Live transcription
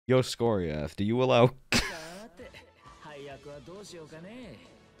Yo, Skoriath, do you allow...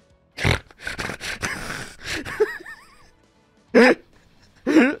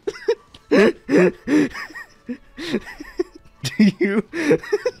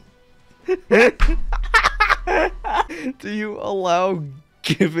 Do you allow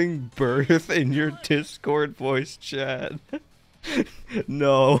giving birth in your Discord voice chat?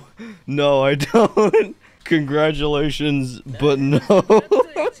 No, I don't. Congratulations, but no.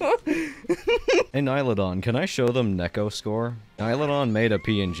 Hey Niladon, can I show them Neco Score? Niladon made a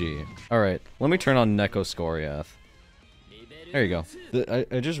PNG. Alright, let me turn on Neco Skoriath. There you go.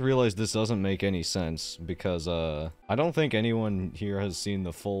 I just realized this doesn't make any sense, because, I don't think anyone here has seen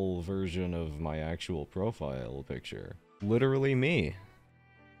the full version of my actual profile picture. Literally me.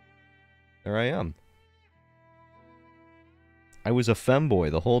 There I am. I was a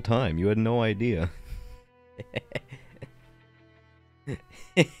femboy the whole time, you had no idea.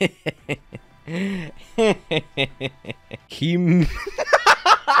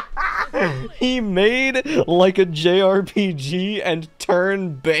 He made like a JRPG and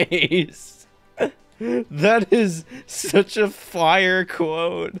turn-based. That is such a fire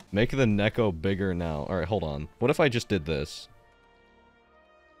quote. Make the Neco bigger now. Alright, hold on. What if I just did this?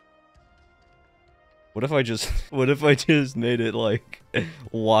 What if I just made it like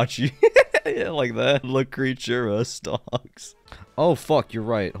watch you yeah, like that? Look, creature stalks. Oh fuck, you're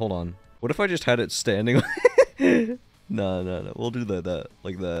right. Hold on. What if I just had it standing? No. We'll do that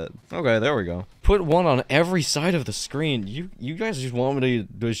like that. Okay, there we go. Put one on every side of the screen. You guys just want me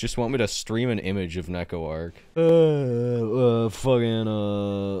to stream an image of Neco Arc. Fucking.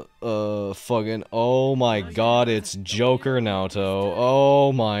 Oh my god, it's Joker Naoto.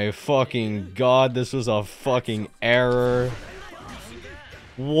 Oh my fucking god, this was a fucking error.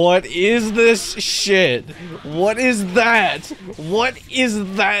 What is this shit? What is that? What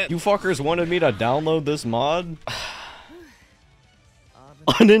is that? You fuckers wanted me to download this mod?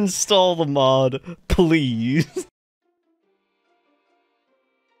 Uninstall the mod, please.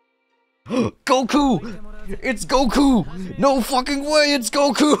 Goku! It's Goku! No fucking way, it's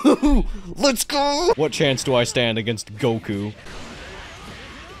Goku! Let's go! What chance do I stand against Goku?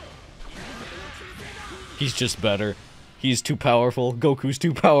 He's just better. He's too powerful. Goku's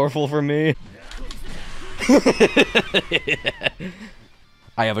too powerful for me.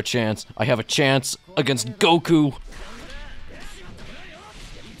 I have a chance. I have a chance against Goku.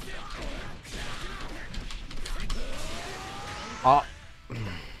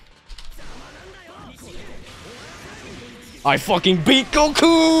 I fucking beat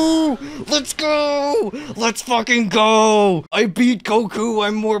Goku! Let's go! Let's fucking go! I beat Goku!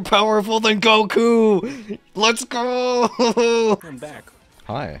 I'm more powerful than Goku! Let's go! I'm back.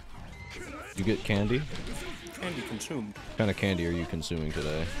 Hi. You get candy? Candy consumed. What kind of candy are you consuming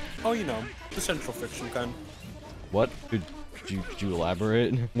today? Oh, you know, the central fiction kind. What? Did you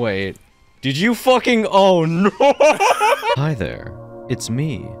elaborate? Wait. Did you fucking- oh no! Hi there. It's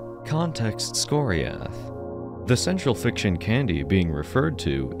me, Context Skoriath. The central fiction candy being referred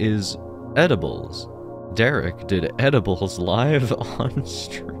to is edibles. Derek did edibles live on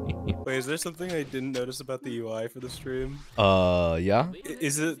stream. Wait, is there something I didn't notice about the UI for the stream? Yeah?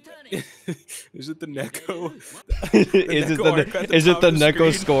 Is it the Neco? Is it the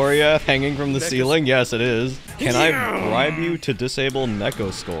Neco Skoriath hanging from the ceiling? Yes, it is. Can I bribe you to disable Neco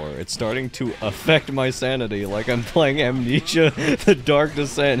Score? It's starting to affect my sanity like I'm playing Amnesia, the Dark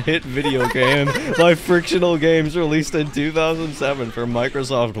Descent hit video game by Frictional Games released in 2007 for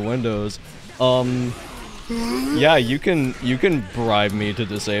Microsoft Windows. Yeah, you can bribe me to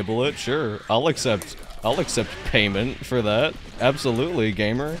disable it, sure. I'll accept payment for that. Absolutely,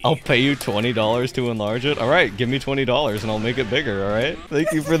 gamer. I'll pay you $20 to enlarge it. Alright, give me $20 and I'll make it bigger, alright?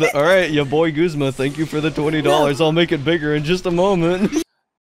 Thank you for the- alright, your boy Guzma, thank you for the $20. I'll make it bigger in just a moment.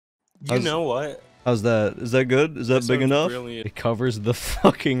 You know what? How's that? Is that good? Is that big enough? Brilliant. It covers the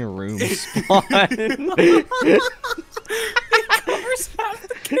fucking room spawn.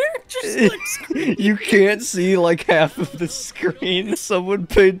 You can't see like half of the screen. Someone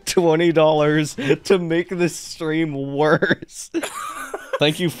paid $20 to make this stream worse.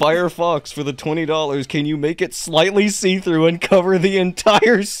 Thank you, Firefox, for the $20. Can you make it slightly see-through and cover the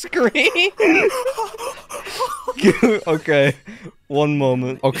entire screen? Okay, one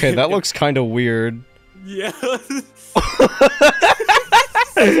moment. Okay, that looks kind of weird. Yeah.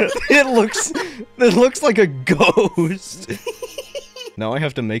 It looks like a ghost. Now I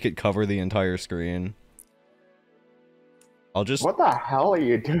have to make it cover the entire screen. I'll just- What the hell are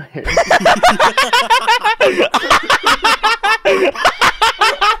you doing?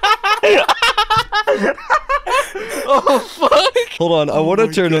 Oh fuck! Hold on, I want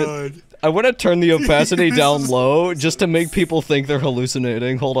to turn it. I want to turn the opacity down low just to make people think they're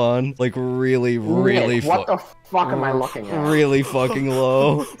hallucinating. Hold on, like really, really. What the fuck am I looking at? Really fucking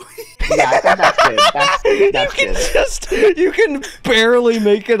low. Yeah, I think that's good. That's good. You can barely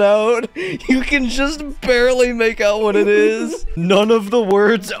make it out. You can just barely make out what it is. None of the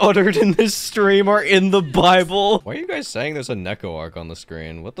words uttered in this stream are in the Bible. Why are you guys saying there's a Neco arc on the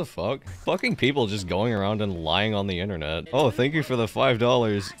screen? What the fuck? Fucking people just going around and lying on the internet. Oh, thank you for the $5,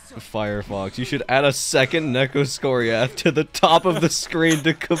 Firefox. You should add a second Neco Skoriath to the top of the screen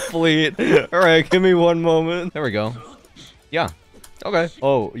to complete. Alright, give me one moment. There we go. Yeah. Okay.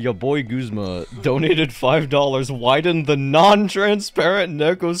 Oh, your boy Guzma donated $5. Widen the non-transparent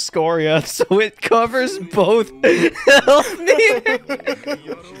Neco Skoriath so it covers both. Help me.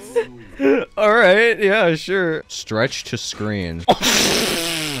 All right. Yeah, sure. Stretch to screen.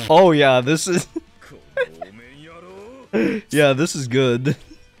 Oh yeah, this is. Yeah, this is good.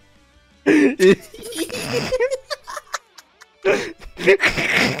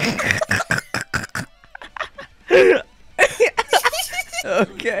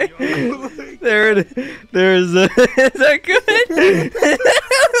 Okay. There it is. There's is that good?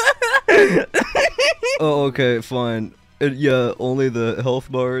 Oh, okay, fine. Yeah, only the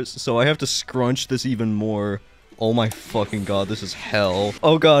health bars. So I have to scrunch this even more. Oh my fucking god, this is hell.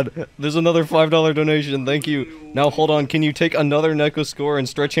 Oh god, there's another $5 donation, thank you. Now hold on, can you take another Neco score and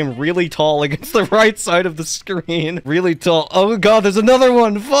stretch him really tall against the right side of the screen? Really tall. Oh god, there's another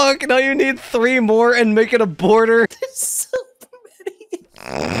one. Fuck, now you need 3 more and make it a border. There's so many.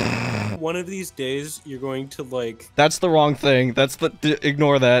 One of these days, you're going to like... That's the wrong thing. That's the...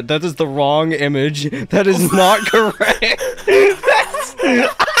 ignore that. That is the wrong image. That is not correct.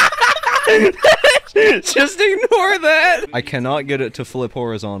 Just ignore that! I cannot get it to flip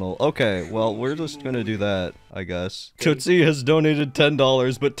horizontal. Okay, well, we're just gonna do that, I guess. Tootsie has donated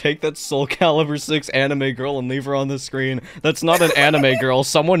 $10, but take that Soul Calibur 6 anime girl and leave her on the screen. That's not an anime girl.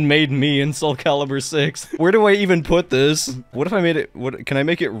 Someone made me in Soul Calibur 6. Where do I even put this? What if I made it... Can I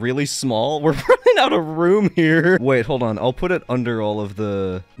make it really small? We're running out of room here. Wait, hold on. I'll put it under all of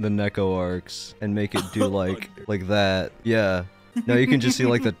the Neco arcs and make it do like that. Yeah. Now you can just see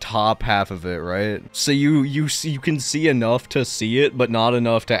like the top half of it, right? So you can see enough to see it, but not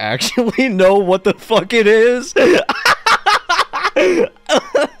enough to actually know what the fuck it is.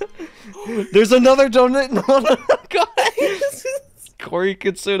 There's another donut. No, God. Corey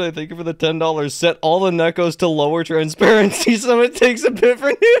Kitsune, thank you for the $10. Set all the Necos to lower transparency so it takes a bit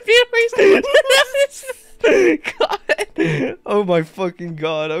for new viewers. God. Oh my fucking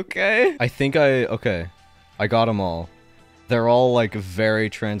god. Okay. Okay. I got them all. They're all, like, very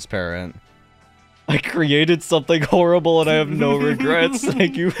transparent. I created something horrible and I have no regrets.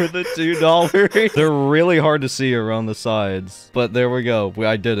 Thank you for the $2. They're really hard to see around the sides. But there we go.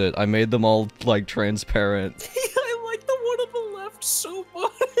 I did it. I made them all, like, transparent. I like the one on the left so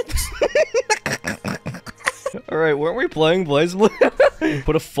much. Alright, weren't we playing BlazBlue?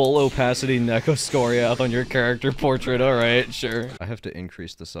 Put a full opacity Neco Skoriath on your character portrait. Alright, sure. I have to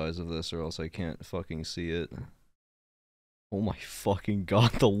increase the size of this or else I can't fucking see it. Oh my fucking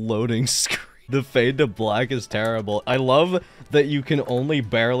god, the loading screen. The fade to black is terrible. I love that you can only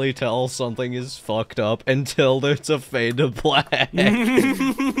barely tell something is fucked up until there's a fade to black.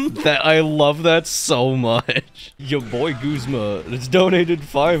 I love that so much. Your boy Guzma has donated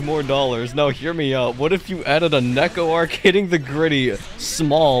 $5 more. Now hear me out. What if you added a Neco arc hitting the griddy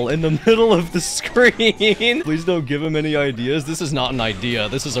small in the middle of the screen? Please don't give him any ideas. This is not an idea.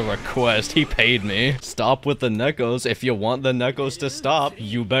 This is a request. He paid me. Stop with the Necos. If you want the Necos to stop,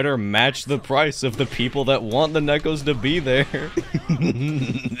 you better match the price of the people that want the Necos to be there.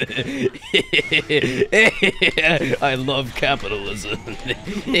 I love capitalism.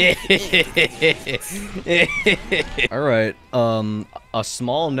 Alright, a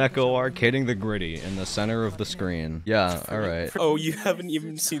small Neco arc hitting the griddy in the center of the screen. Yeah, alright. Oh, you haven't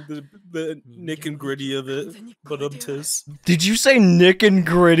even seen the Nick and Gritty of it, but Did you say Nick and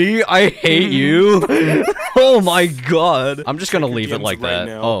Gritty? I hate you. Oh my god. I'm just gonna leave it like that.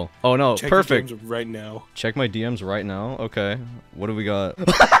 Oh no, perfect. Check your DMs right now. Check my DMs right now? Okay. What do we got?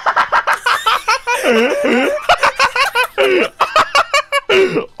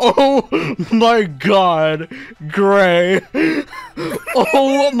 Oh my god, Gray.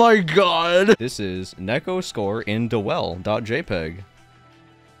 Oh my god. This is Neco score in dwell.jpg.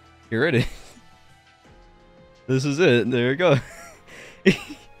 Here it is. This is it. There you go.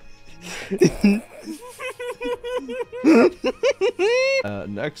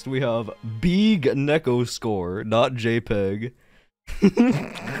 Next we have big Neco score.jpg.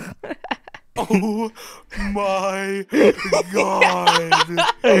 Oh my god!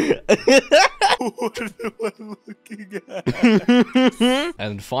 What am I looking at?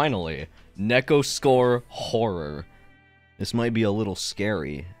 And finally, Neco Score Horror. This might be a little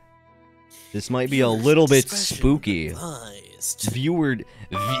scary. This might be a little bit spooky. Viewer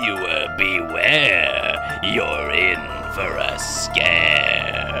beware, you're in for a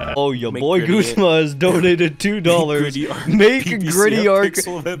scare. Oh, your boy Goosebumps has donated $2. Make a gritty arc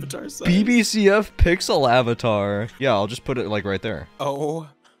BBCF pixel avatar. Yeah, I'll just put it like right there. Oh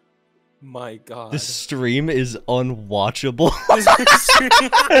my god. This stream is unwatchable.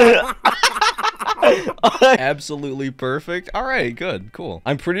 Absolutely perfect. Alright, good, cool.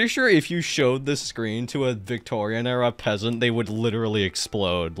 I'm pretty sure if you showed this screen to a Victorian era peasant, they would literally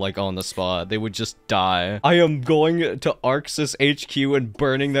explode, like on the spot. They would just die. I am going to Arxis HQ and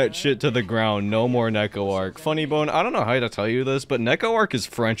burning that shit to the ground. No more Neco Arc. Funny Bone, I don't know how to tell you this, but Neco Arc is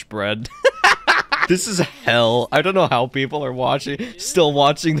French bread. This is hell. I don't know how people are still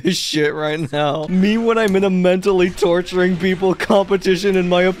watching this shit right now. Me when I'm in a mentally torturing people competition and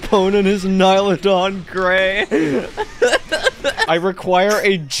my opponent is NiladonGrey. I require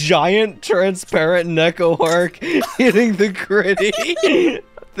a giant transparent Neco Arc hitting the gritty.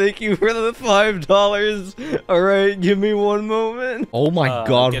 Thank you for the $5. Alright, give me one moment. Oh my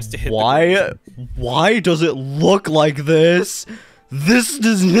god, why does it look like this? This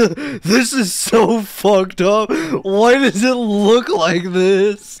is so fucked up. Why does it look like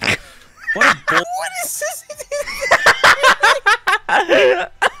this? What is this?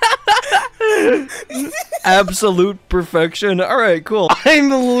 Absolute perfection. Alright, cool.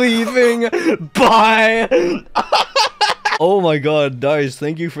 I'm leaving. Bye. Oh my god, Dice,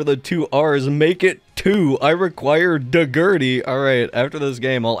 thank you for the 2 R's. Make it 2. I require the Griddy. Alright, after this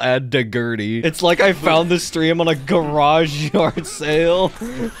game, I'll add the Griddy. It's like I found this stream on a garage yard sale.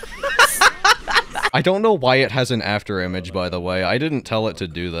 I don't know why it has an after image, by the way. I didn't tell it to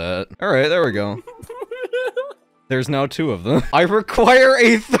do that. Alright, there we go. There's now 2 of them. I require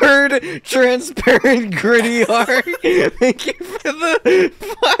a 3rd transparent gritty arc. Thank you for the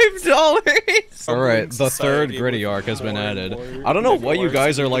 $5. Alright, the 3rd gritty arc has been added. I don't know what you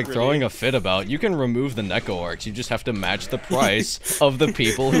guys are like throwing a fit about. You can remove the Neco arcs. You just have to match the price of the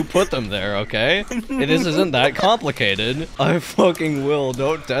people who put them there, okay? This isn't that complicated. I fucking will.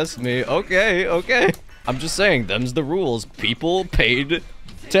 Don't test me. Okay, okay. I'm just saying, them's the rules. People paid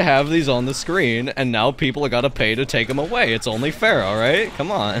to have these on the screen, and now people gotta pay to take them away. It's only fair, alright?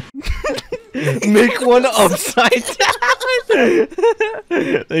 Come on. Make one upside down!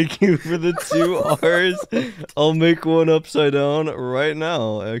 Thank you for the 2 R's. I'll make one upside down right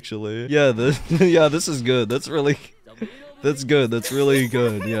now, actually. Yeah, this is good. That's really... That's good. That's really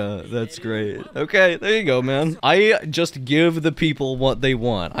good. Yeah, that's great. Okay, there you go, man. I just give the people what they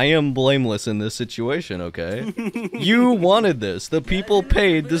want. I am blameless in this situation, okay? You wanted this. The people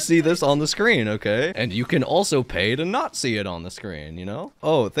paid to see this on the screen, okay? And you can also pay to not see it on the screen, you know?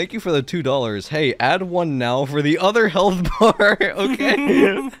 Oh, thank you for the $2. Hey, add one now for the other health bar,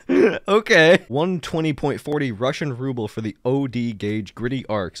 okay? Okay. 120.40 Russian ruble for the OD gauge gritty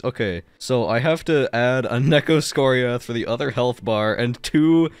arcs. Okay, so I have to add a Neco Skoriath for the other health bar and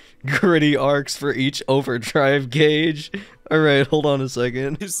 2 gritty arcs for each overdrive gauge. Alright, hold on a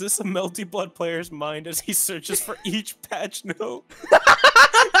second. Is this a Melty Blood player's mind as he searches for each patch note?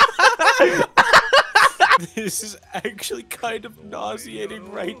 This is actually kind of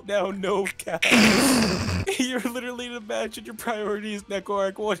nauseating right now, no cap. You're literally to imagine your priorities, Neco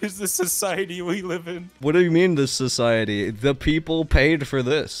Arc. What is the society we live in? What do you mean, this society? The people paid for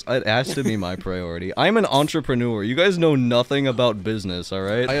this. It has to be my priority. I'm an entrepreneur. You guys know nothing about business,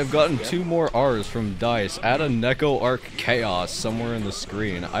 alright? I have gotten 2 more R's from Dice. Add a Neco Arc Chaos somewhere in the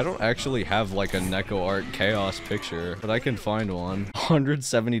screen. I don't actually have like a Neco Arc Chaos picture, but I can find one.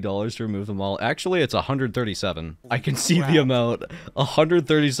 $170 to remove them all. Actually, it's $137. I can see the amount.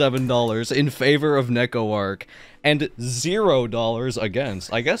 $137 in favor of Neco Arc and $0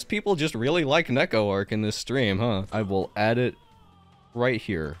 against. I guess people just really like Neco Arc in this stream, huh? I will add it right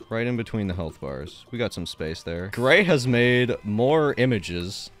here, right in between the health bars. We got some space there. Gray has made more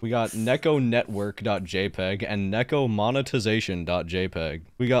images. We got neconetwork.jpg and necomonetization.jpg.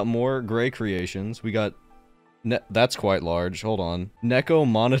 We got more Gray creations. We got that's quite large. Hold on. Neco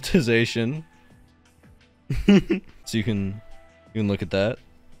monetization. So you can look at that.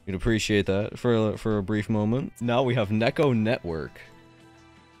 You'd appreciate that for a brief moment. Now we have Neco Network.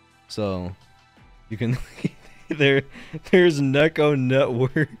 So you can there's Neco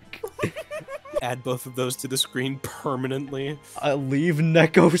Network. Add both of those to the screen permanently. I leave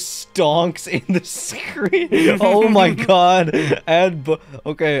Neco stonks in the screen. Oh my god.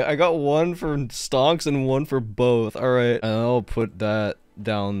 Okay, I got one for stonks and one for both. Alright, and I'll put that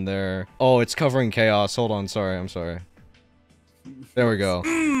down there. Oh, it's covering chaos. Hold on, sorry, I'm sorry. There we go.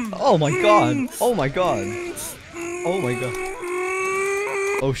 Oh my god. Oh my god. Oh my god.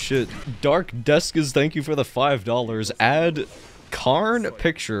 Oh shit. Dark Deskas, thank you for the $5. Add Carn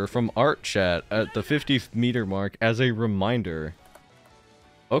picture from art chat at the 50-meter mark as a reminder.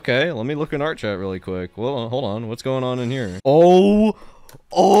 Okay, let me look in art chat really quick. Well, hold on. What's going on in here? Oh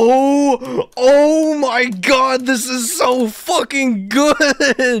my god, this is so fucking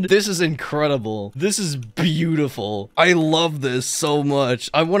good! This is incredible. This is beautiful. I love this so much.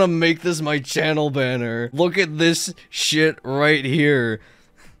 I want to make this my channel banner. Look at this shit right here.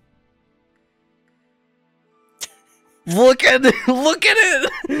 Look at it! Look at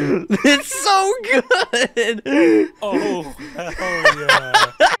it! It's so good! Oh, hell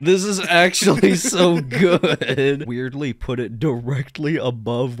yeah. This is actually so good. Weirdly put it directly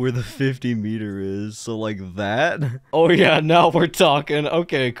above where the 50-meter is, so like that. Oh yeah, now we're talking.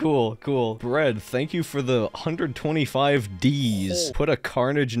 Okay, cool, cool. Bread, thank you for the 125 Ds. Put a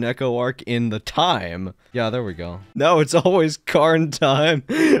Carnage Neco arc in the time. Yeah, there we go. Now it's always Carn time.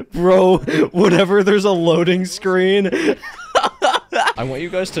 Bro, whenever there's a loading screen. I want you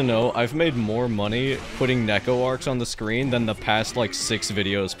guys to know I've made more money putting Neco arcs on the screen than the past like 6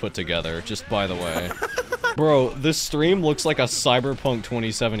 videos put together, just by the way. Bro, this stream looks like a Cyberpunk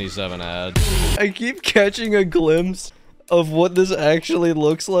 2077 ad. I keep catching a glimpse of what this actually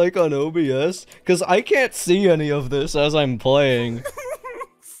looks like on OBS, because I can't see any of this as I'm playing.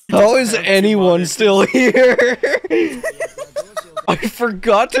 How is anyone still here? I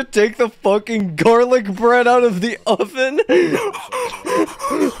forgot to take the fucking garlic bread out of the oven.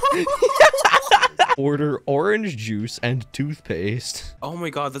 Order orange juice and toothpaste. Oh my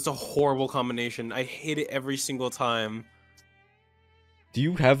god, that's a horrible combination. I hate it every single time. Do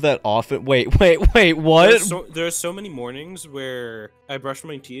you have that often? Wait, what? There are so many mornings where I brush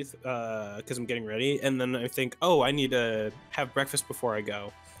my teeth because I'm getting ready, and then I think, oh, I need to have breakfast before I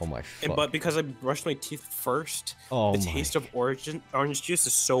go. Oh my fuck. But because I brushed my teeth first, the taste of orange juice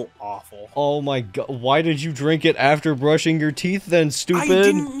is so awful. Oh my god, why did you drink it after brushing your teeth then, stupid? I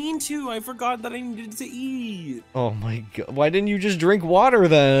didn't mean to, I forgot that I needed to eat. Oh my god, why didn't you just drink water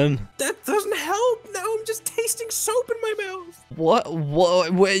then? That doesn't help, now I'm just tasting soap in my mouth. What?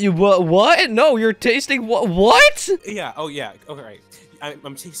 No, you're tasting what? Yeah, oh yeah, okay.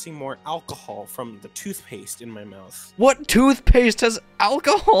 I'm tasting more alcohol from the toothpaste in my mouth. What toothpaste has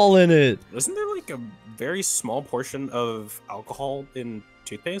alcohol in it? Isn't there like a very small portion of alcohol in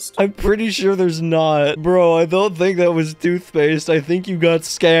toothpaste? I'm pretty sure there's not. Bro, I don't think that was toothpaste. I think you got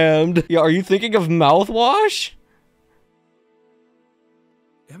scammed. Yeah, are you thinking of mouthwash?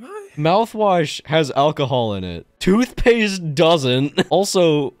 Am I? Mouthwash has alcohol in it. Toothpaste doesn't.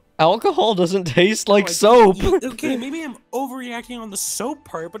 Also, alcohol doesn't taste like soap. Okay, maybe I'm overreacting on the soap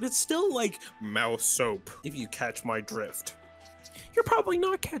part, but it's still like mouth soap, if you catch my drift. You're probably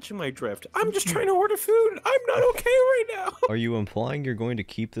not catching my drift. I'm just trying to order food. I'm not okay right now. Are you implying you're going to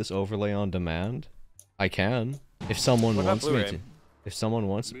keep this overlay on demand? I can. If someone wants me to. If someone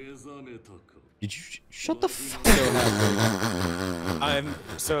wants... Did you shut the fuck up?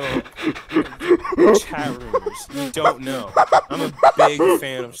 Chat rumors. You don't know. I'm a big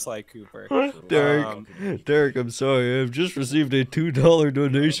fan of Sly Cooper. Derek, I'm sorry. I've just received a $2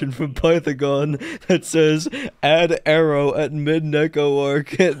 donation from Pythagon that says, add arrow at mid-Neco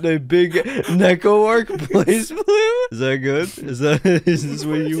arc and a big Neco arc place blue. Is that good? Is this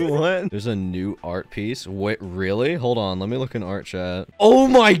what you want? There's a new art piece. Wait, really? Hold on. Let me look in art chat. Oh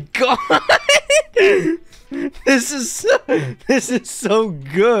my god! This is so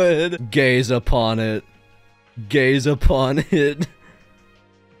good. Gaze upon it. Gaze upon it.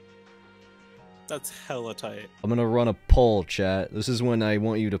 That's hella tight. I'm gonna run a poll, chat. This is when I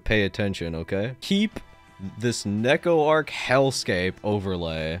want you to pay attention, okay? Keep this Neco arc hellscape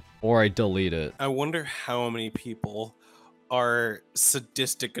overlay, or I delete it. I wonder how many people are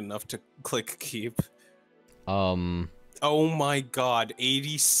sadistic enough to click keep. Oh my god,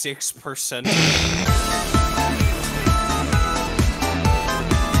 86%.